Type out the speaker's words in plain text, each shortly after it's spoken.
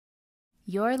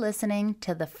You're listening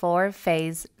to the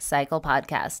 4-Phase Cycle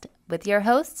podcast with your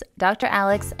hosts, Dr.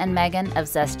 Alex and Megan of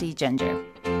Zesty Ginger.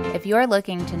 If you're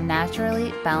looking to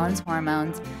naturally balance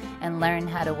hormones and learn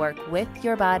how to work with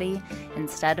your body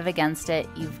instead of against it,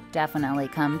 you've definitely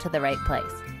come to the right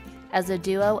place. As a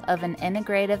duo of an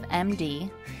integrative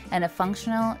MD and a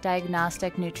functional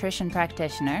diagnostic nutrition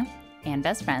practitioner and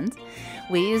best friends,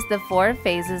 we use the 4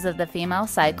 phases of the female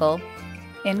cycle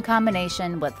in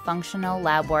combination with functional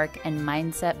lab work and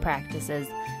mindset practices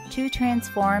to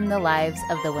transform the lives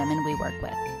of the women we work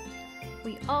with.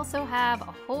 We also have a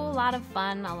whole lot of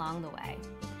fun along the way.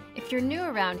 If you're new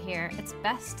around here, it's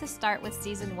best to start with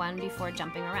season 1 before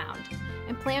jumping around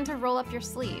and plan to roll up your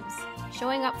sleeves.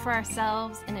 Showing up for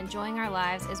ourselves and enjoying our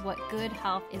lives is what good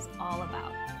health is all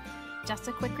about. Just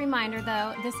a quick reminder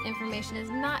though, this information is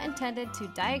not intended to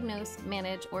diagnose,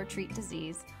 manage, or treat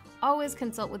disease. Always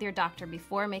consult with your doctor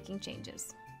before making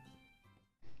changes.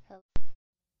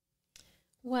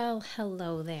 Well,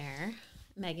 hello there.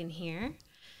 Megan here.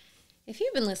 If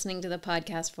you've been listening to the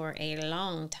podcast for a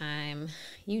long time,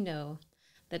 you know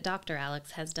that Dr.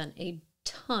 Alex has done a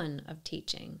ton of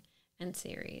teaching and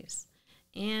series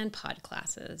and pod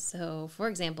classes. So, for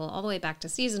example, all the way back to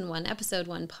season 1, episode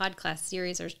 1 pod class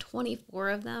series, there's 24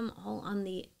 of them, all on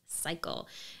the cycle.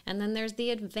 And then there's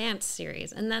the advanced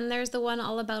series. And then there's the one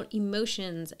all about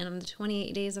emotions and the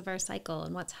 28 days of our cycle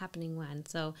and what's happening when.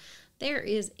 So there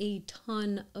is a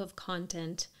ton of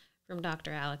content from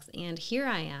Dr. Alex. And here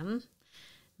I am,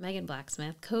 Megan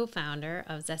Blacksmith, co-founder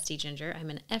of Zesty Ginger. I'm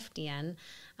an FDN,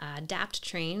 DAPT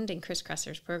trained in Chris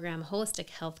Kresser's program,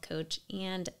 holistic health coach,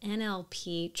 and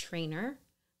NLP trainer,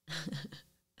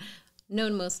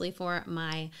 known mostly for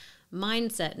my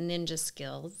mindset ninja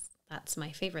skills. That's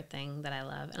my favorite thing that I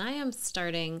love. And I am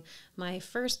starting my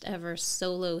first ever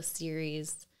solo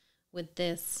series with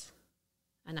this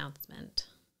announcement.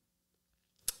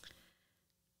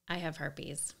 I have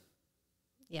herpes.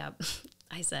 Yep,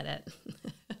 I said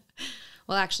it.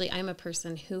 Well, actually, I'm a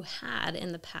person who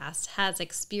in the past has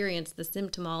experienced the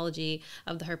symptomology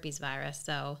of the herpes virus.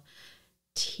 So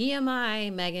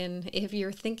TMI, Megan, if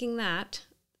you're thinking that,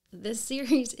 this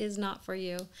series is not for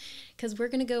you, because we're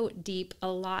going to go deep, a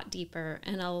lot deeper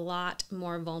and a lot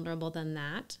more vulnerable than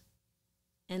that.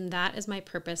 And that is my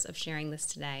purpose of sharing this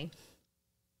today.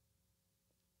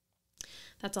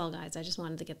 That's all, guys. I just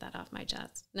wanted to get that off my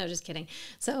chest. No, just kidding.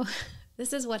 So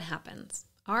this is what happens.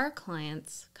 Our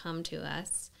clients come to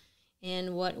us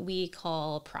in what we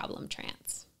call problem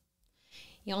trance.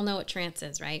 You all know what trance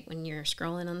is, right? When you're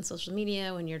scrolling on social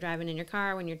media, when you're driving in your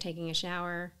car, when you're taking a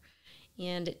shower.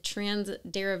 And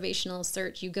trans-derivational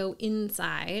search, you go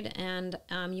inside and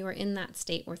you are in that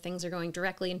state where things are going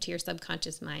directly into your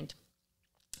subconscious mind.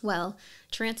 Well,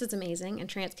 trance is amazing, and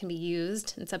trance can be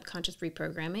used in subconscious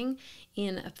reprogramming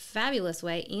in a fabulous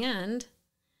way. And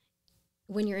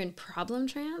when you're in problem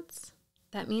trance,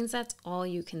 that means that's all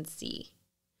you can see.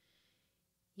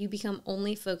 You become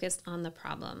only focused on the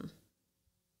problem.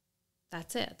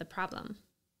 That's it, the problem.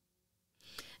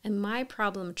 And my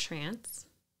problem trance,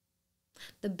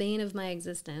 the bane of my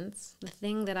existence, the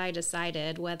thing that I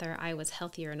decided whether I was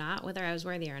healthy or not, whether I was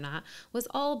worthy or not, was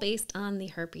all based on the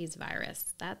herpes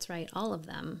virus. That's right, all of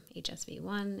them.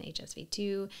 HSV1,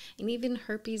 HSV2, and even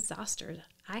herpes zoster.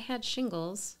 I had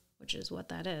shingles, which is what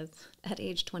that is, at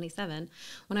age 27,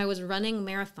 when I was running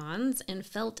marathons and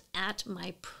felt at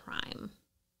my prime.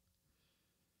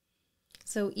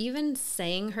 So even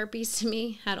saying herpes to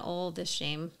me had all this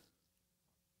shame.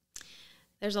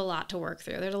 There's a lot to work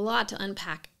through. There's a lot to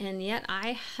unpack. And yet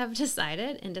I have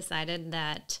decided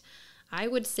that I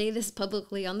would say this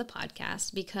publicly on the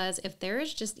podcast, because if there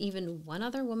is just even one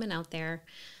other woman out there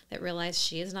that realizes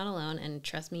she is not alone, and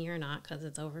trust me, you're not, because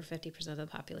it's over 50% of the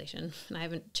population. And I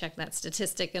haven't checked that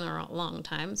statistic in a long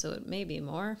time, so it may be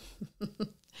more.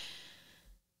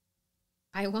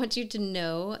 I want you to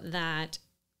know that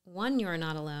 1, you are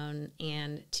not alone,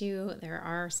 and 2, there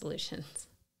are solutions.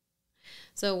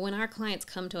 So when our clients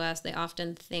come to us, they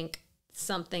often think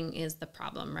something is the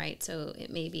problem, right? So it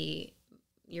may be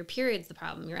your period's the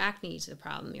problem, your acne is the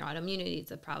problem, your autoimmunity is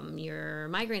the problem, your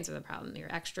migraines are the problem,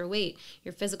 your extra weight,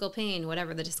 your physical pain,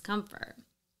 whatever the discomfort.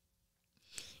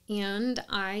 And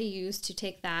I used to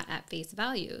take that at face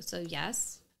value. So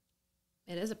yes,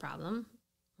 it is a problem.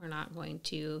 We're not going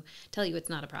to tell you it's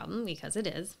not a problem, because it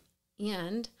is.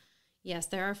 And yes,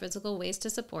 there are physical ways to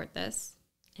support this.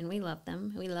 And we love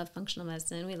them. We love functional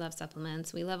medicine. We love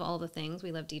supplements. We love all the things.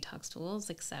 We love detox tools,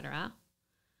 etc.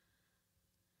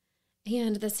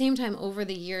 And at the same time, over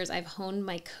the years, I've honed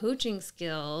my coaching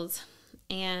skills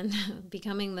and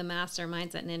becoming the master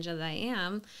mindset ninja that I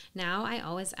am, now I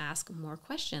always ask more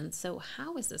questions. So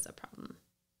how is this a problem?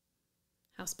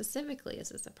 How specifically is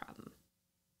this a problem?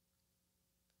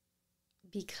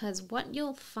 Because what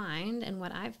you'll find and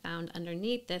what I've found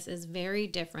underneath this is very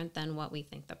different than what we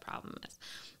think the problem is.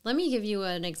 Let me give you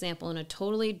an example in a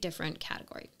totally different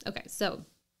category. Okay, so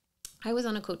I was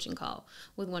on a coaching call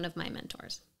with one of my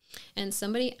mentors, and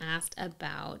somebody asked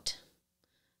about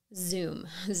Zoom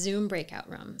breakout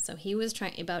room. So he was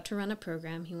about to run a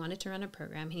program. He wanted to run a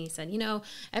program. And he said,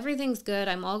 everything's good.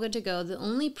 I'm all good to go. The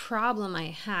only problem I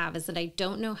have is that I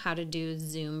don't know how to do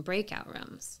Zoom breakout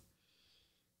rooms.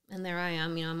 And there I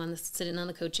am, I'm sitting on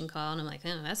the coaching call, and I'm like,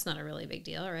 that's not a really big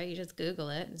deal, right? You just Google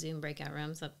it, Zoom breakout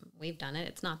rooms. We've done it.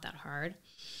 It's not that hard.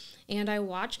 And I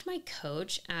watched my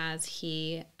coach as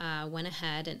he went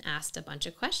ahead and asked a bunch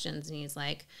of questions. And he's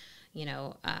like,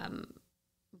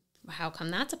 how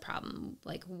come that's a problem?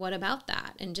 Like, what about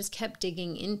that? And just kept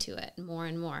digging into it more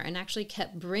and more, and actually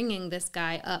kept bringing this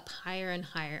guy up higher and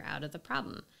higher out of the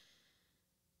problem.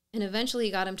 And eventually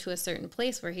got him to a certain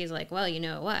place where he's like, well, you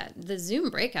know what? The Zoom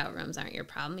breakout rooms aren't your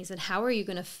problem. He said, how are you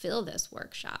going to fill this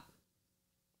workshop?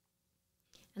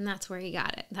 And that's where he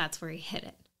got it. That's where he hit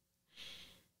it.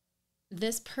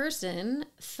 This person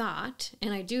thought,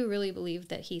 and I do really believe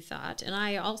that he thought, and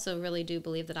I also really do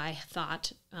believe that I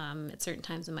thought at certain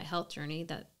times in my health journey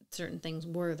that certain things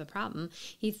were the problem.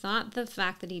 He thought the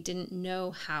fact that he didn't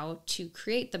know how to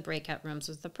create the breakout rooms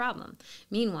was the problem.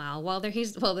 Meanwhile, while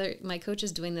my coach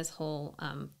is doing this whole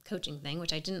coaching thing,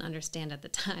 which I didn't understand at the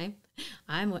time,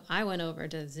 I went over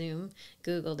to Zoom,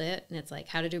 Googled it, and it's like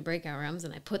how to do breakout rooms,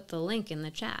 and I put the link in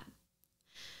the chat.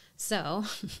 So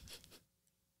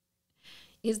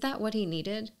is that what he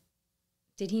needed?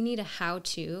 Did he need a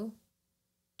how-to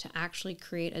actually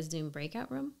create a Zoom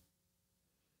breakout room?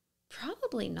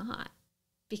 Probably not,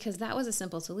 because that was a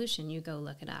simple solution. You go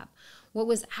look it up. What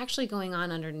was actually going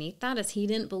on underneath that is he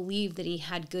didn't believe that he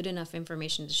had good enough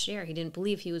information to share. He didn't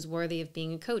believe he was worthy of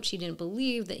being a coach. He didn't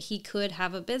believe that he could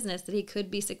have a business, that he could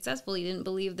be successful. He didn't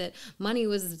believe that money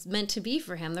was meant to be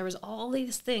for him. There was all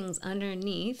these things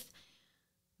underneath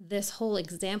this whole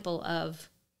example of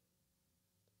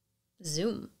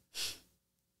Zoom.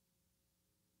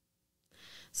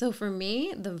 So for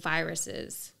me, the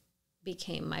viruses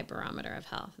became my barometer of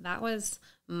health. That was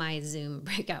my Zoom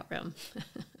breakout room.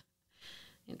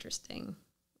 Interesting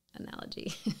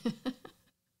analogy.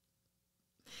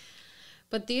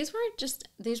 But these weren't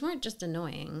just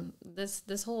annoying.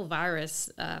 This whole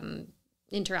virus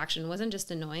interaction wasn't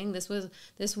just annoying.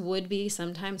 This would be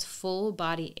sometimes full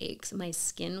body aches. My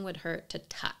skin would hurt to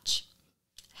touch,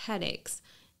 headaches,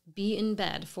 be in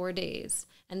bed 4 days,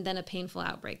 and then a painful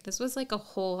outbreak. This was like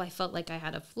I felt like I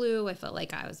had a flu. I felt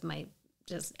like I was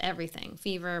just everything,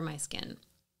 fever, my skin.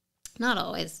 Not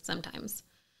always, sometimes.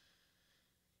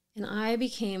 And I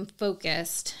became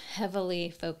heavily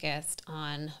focused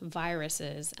on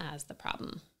viruses as the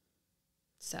problem.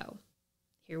 So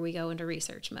here we go into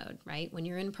research mode, right? When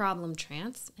you're in problem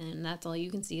trance and that's all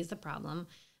you can see is the problem,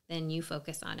 then you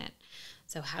focus on it.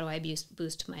 So how do I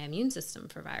boost my immune system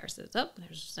for viruses?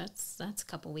 That's a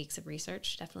couple weeks of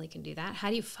research. Definitely can do that. How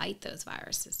do you fight those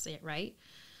viruses, right?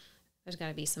 There's got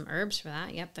to be some herbs for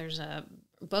that. Yep, there's a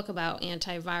book about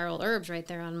antiviral herbs right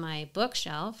there on my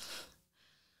bookshelf.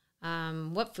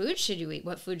 What food should you eat?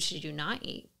 What food should you not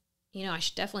eat? I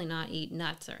should definitely not eat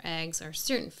nuts or eggs, or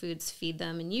certain foods feed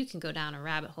them, and you can go down a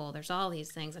rabbit hole. There's all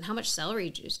these things. And how much celery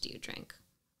juice do you drink,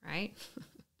 right?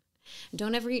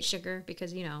 Don't ever eat sugar,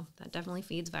 because, that definitely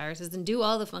feeds viruses, and do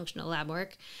all the functional lab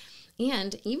work.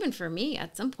 And even for me,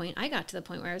 at some point, I got to the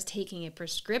point where I was taking a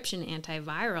prescription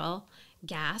antiviral.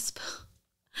 Gasp.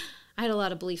 I had a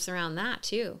lot of beliefs around that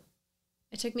too.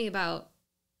 It took me about,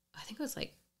 I think it was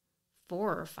like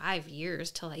 4 or 5 years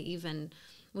till I even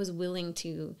was willing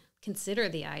to consider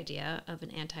the idea of an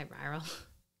antiviral,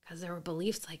 because there were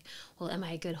beliefs like, well, am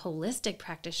I a good holistic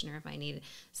practitioner if I need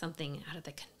something out of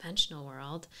the conventional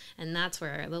world? And that's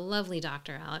where the lovely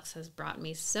Dr. Alex has brought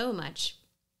me so much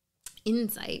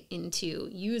insight into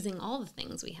using all the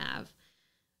things we have,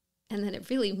 and that it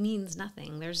really means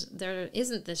nothing. There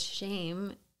isn't this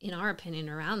shame, in our opinion,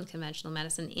 around conventional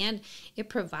medicine, and it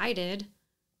provided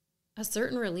a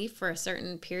certain relief for a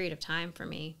certain period of time for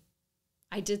me.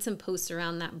 I did some posts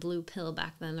around that blue pill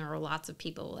back then. There were lots of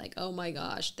people like, oh my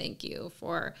gosh, thank you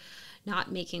for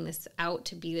not making this out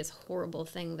to be this horrible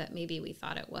thing that maybe we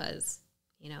thought it was.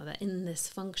 That in this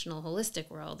functional holistic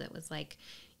world, it was like,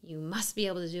 you must be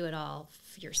able to do it all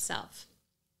for yourself.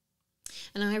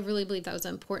 And I really believe that was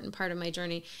an important part of my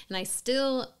journey. And I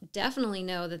still definitely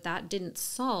know that didn't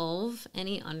solve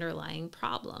any underlying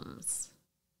problems.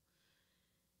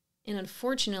 And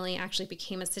unfortunately, actually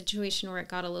became a situation where it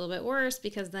got a little bit worse,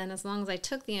 because then as long as I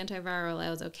took the antiviral,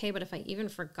 I was okay. But if I even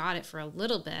forgot it for a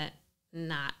little bit,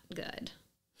 not good.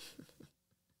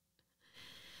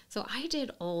 So I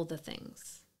did all the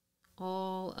things,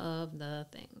 all of the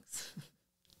things,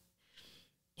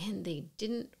 and they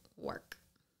didn't work.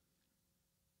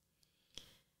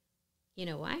 You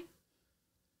know why?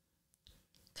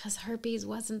 Because herpes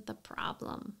wasn't the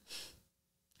problem.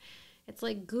 It's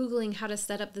like Googling how to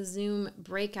set up the Zoom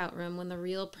breakout room when the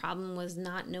real problem was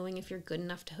not knowing if you're good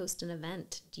enough to host an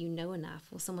event. Do you know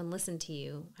enough? Will someone listen to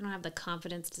you? I don't have the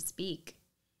confidence to speak.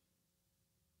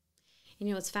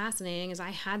 And what's fascinating is I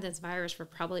had this virus for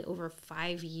probably over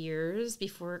 5 years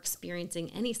before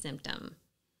experiencing any symptom.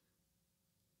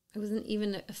 I wasn't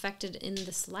even affected in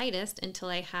the slightest until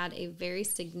I had a very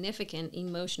significant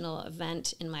emotional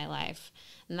event in my life.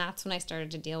 And that's when I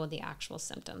started to deal with the actual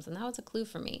symptoms. And that was a clue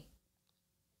for me.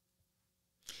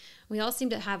 We all seem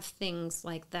to have things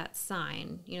like that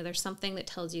sign. There's something that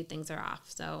tells you things are off.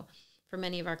 So for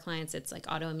many of our clients, it's like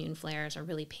autoimmune flares or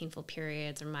really painful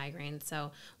periods or migraines.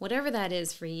 So whatever that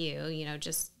is for you,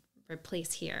 just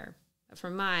replace here. But for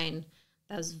mine,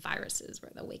 those viruses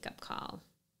were the wake-up call.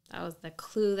 That was the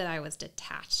clue that I was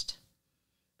detached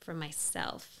from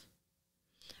myself.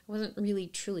 I wasn't really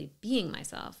truly being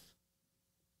myself.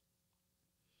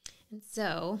 And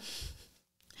so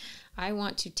I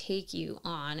want to take you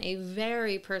on a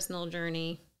very personal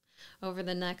journey over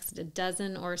the next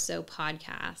dozen or so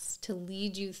podcasts to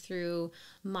lead you through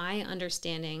my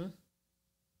understanding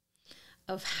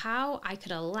of how I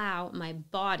could allow my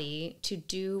body to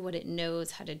do what it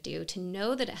knows how to do, to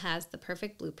know that it has the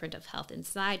perfect blueprint of health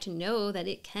inside, to know that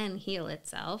it can heal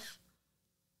itself,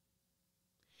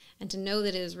 and to know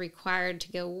that it is required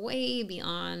to go way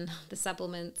beyond the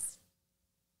supplements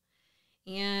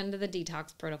and the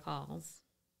detox protocols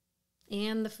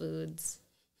and the foods.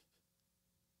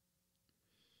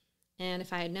 And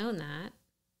if I had known that,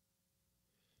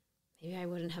 maybe I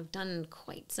wouldn't have done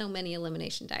quite so many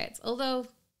elimination diets, although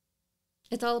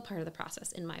it's all a part of the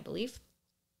process, in my belief.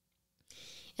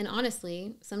 And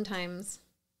honestly, sometimes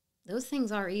those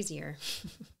things are easier.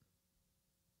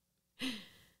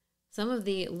 Some of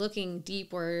the looking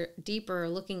deeper,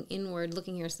 looking inward,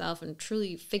 looking yourself and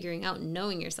truly figuring out and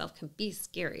knowing yourself can be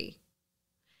scary.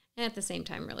 And at the same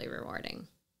time, really rewarding.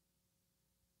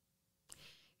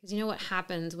 Because what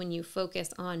happens when you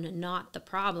focus on not the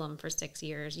problem for 6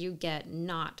 years? You get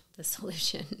not the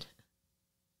solution.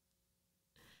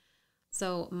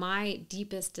 So my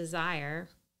deepest desire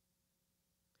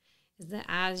is that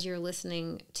as you're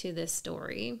listening to this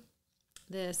story,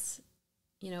 this,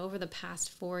 over the past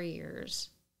 4 years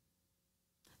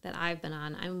that I've been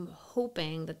on, I'm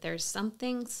hoping that there's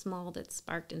something small that's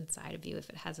sparked inside of you, if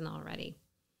it hasn't already.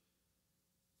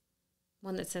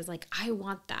 One that says, I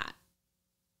want that.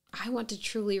 I want to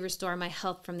truly restore my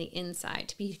health from the inside,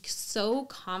 to be so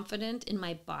confident in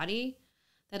my body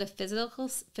that a physical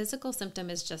symptom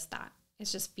is just that.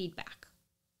 It's just feedback.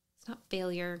 It's not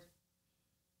failure.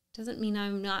 It doesn't mean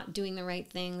I'm not doing the right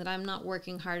thing, that I'm not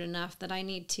working hard enough, that I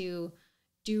need to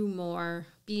do more,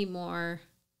 be more,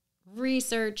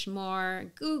 research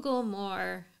more, Google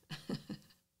more.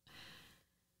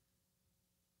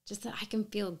 Just that I can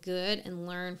feel good and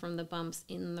learn from the bumps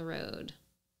in the road.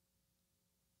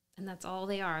 And that's all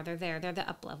they are. They're there. They're the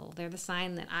up level. They're the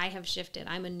sign that I have shifted.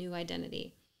 I'm a new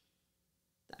identity.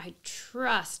 I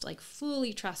trust,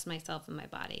 fully trust myself and my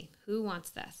body. Who wants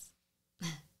this?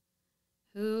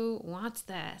 Who wants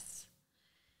this?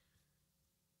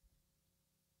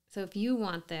 So if you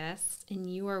want this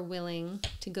and you are willing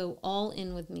to go all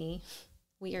in with me,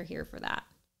 we are here for that.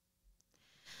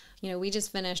 We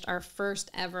just finished our first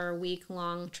ever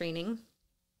week-long training,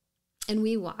 and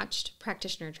we watched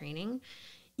practitioner training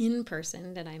in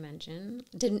person, did I mention?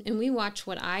 And we watch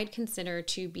what I'd consider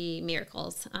to be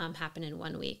miracles happen in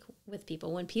 1 week with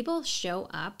people. When people show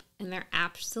up and they're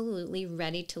absolutely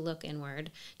ready to look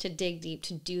inward, to dig deep,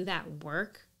 to do that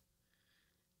work,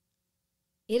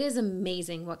 it is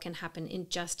amazing what can happen in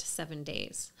just 7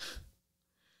 days.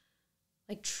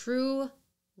 True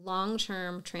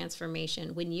long-term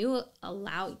transformation, when you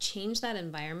change that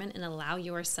environment and allow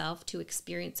yourself to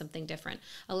experience something different,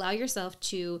 allow yourself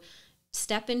to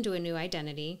step into a new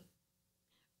identity,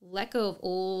 let go of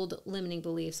old limiting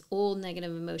beliefs, old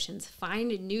negative emotions, find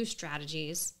new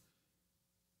strategies,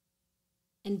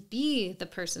 and be the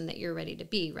person that you're ready to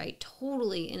be, right?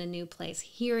 Totally in a new place,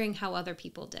 hearing how other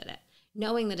people did it,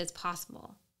 knowing that it's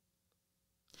possible.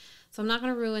 So I'm not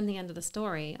going to ruin the end of the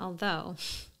story, although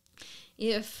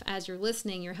If, as you're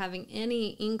listening, you're having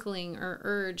any inkling or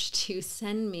urge to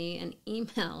send me an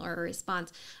email or a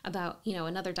response about,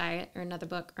 another diet or another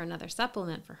book or another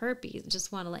supplement for herpes,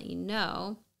 just want to let you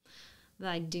know that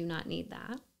I do not need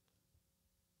that.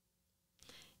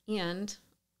 And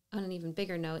on an even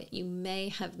bigger note, you may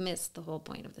have missed the whole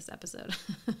point of this episode.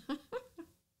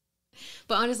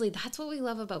 But honestly, that's what we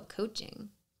love about coaching,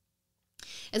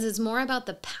 is it's more about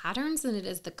the patterns than it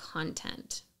is the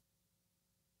content.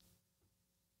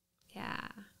 Yeah.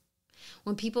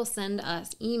 When people send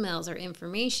us emails or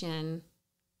information,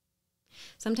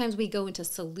 sometimes we go into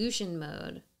solution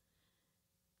mode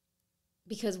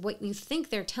because what you think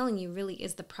they're telling you really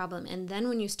is the problem. And then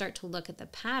when you start to look at the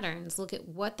patterns, look at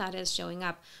what that is showing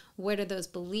up, what are those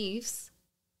beliefs?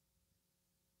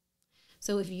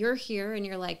 So if you're here and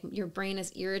you're like, your brain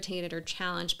is irritated or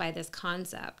challenged by this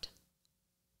concept,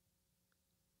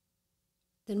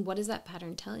 then what does that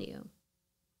pattern tell you?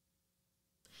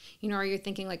 Or you're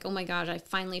thinking like, oh my gosh, I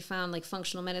finally found like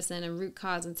functional medicine and root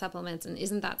cause and supplements. And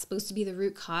isn't that supposed to be the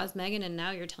root cause, Megan? And now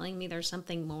you're telling me there's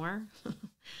something more?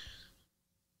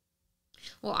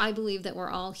 Well, I believe that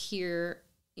we're all here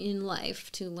in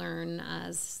life to learn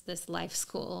as this life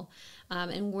school.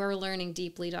 And we're learning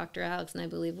deeply, Dr. Alex, and I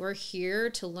believe we're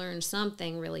here to learn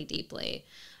something really deeply.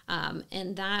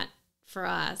 And that for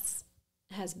us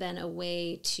has been a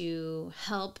way to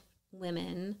help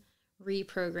women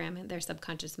reprogram their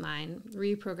subconscious mind,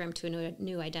 reprogram to a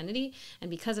new identity.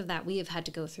 And because of that, we have had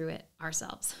to go through it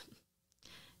ourselves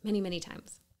many, many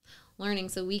times, learning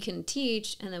so we can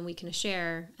teach, and then we can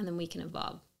share, and then we can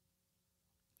evolve.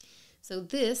 So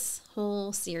this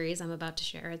whole series I'm about to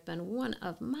share has been one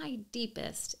of my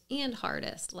deepest and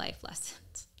hardest life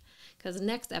lessons. Because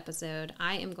next episode,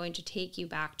 I am going to take you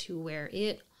back to where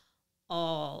it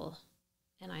all,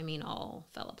 and I mean all,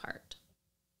 fell apart.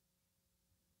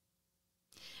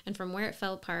 And from where it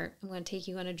fell apart, I'm going to take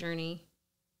you on a journey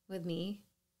with me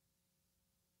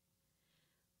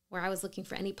where I was looking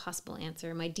for any possible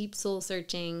answer, my deep soul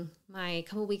searching, my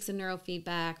couple weeks of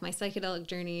neurofeedback, my psychedelic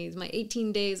journeys, my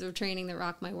 18 days of training that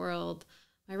rocked my world,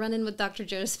 my run-in with Dr.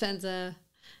 Joe Dispenza,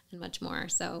 and much more.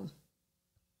 So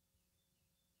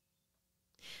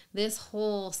this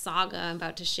whole saga I'm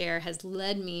about to share has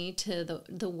led me to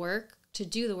the work, to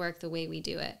do the work the way we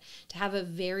do it, to have a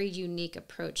very unique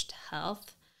approach to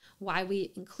health, why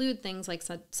we include things like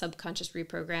subconscious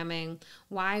reprogramming,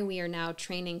 why we are now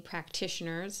training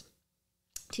practitioners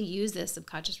to use this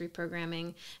subconscious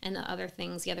reprogramming and the other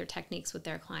things, the other techniques with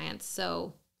their clients.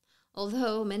 So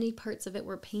although many parts of it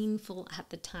were painful at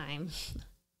the time,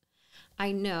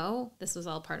 I know this was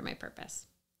all part of my purpose.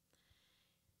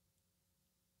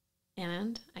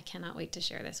 And I cannot wait to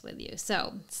share this with you.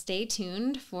 So stay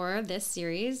tuned for this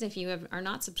series. If you are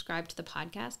not subscribed to the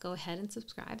podcast, go ahead and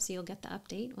subscribe so you'll get the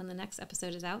update when the next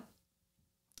episode is out.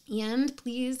 And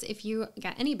please, if you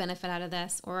got any benefit out of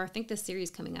this or think this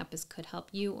series coming up could help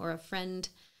you or a friend,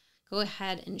 go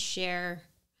ahead and share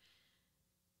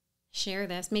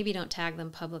this. Maybe don't tag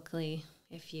them publicly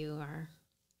if you are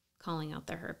calling out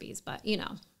their herpes, but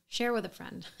share with a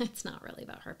friend. It's not really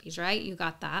about herpes, right? You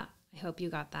got that. I hope you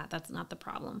got that. That's not the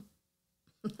problem.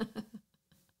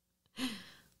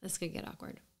 This could get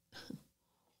awkward.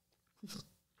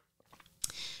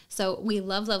 So we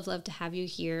love, love, love to have you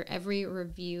here. Every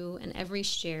review and every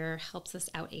share helps us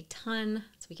out a ton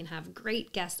so we can have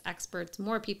great guest experts,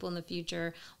 more people in the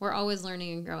future. We're always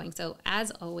learning and growing. So as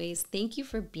always, thank you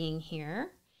for being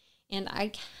here. And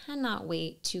I cannot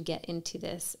wait to get into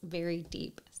this very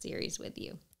deep series with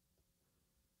you.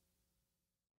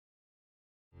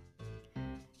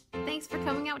 Thanks for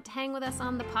coming out to hang with us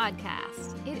on the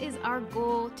podcast. It is our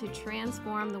goal to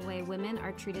transform the way women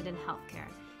are treated in healthcare.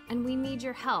 And we need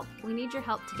your help. We need your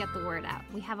help to get the word out.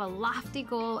 We have a lofty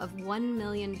goal of 1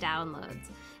 million downloads.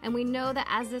 And we know that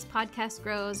as this podcast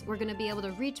grows, we're going to be able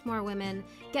to reach more women,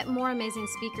 get more amazing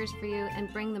speakers for you,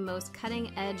 and bring the most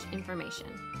cutting-edge information.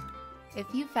 If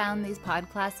you found these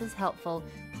podclasses helpful,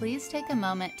 please take a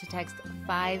moment to text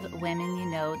 5 women you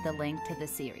know the link to the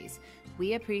series.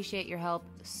 We appreciate your help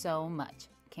so much.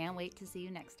 Can't wait to see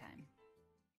you next time.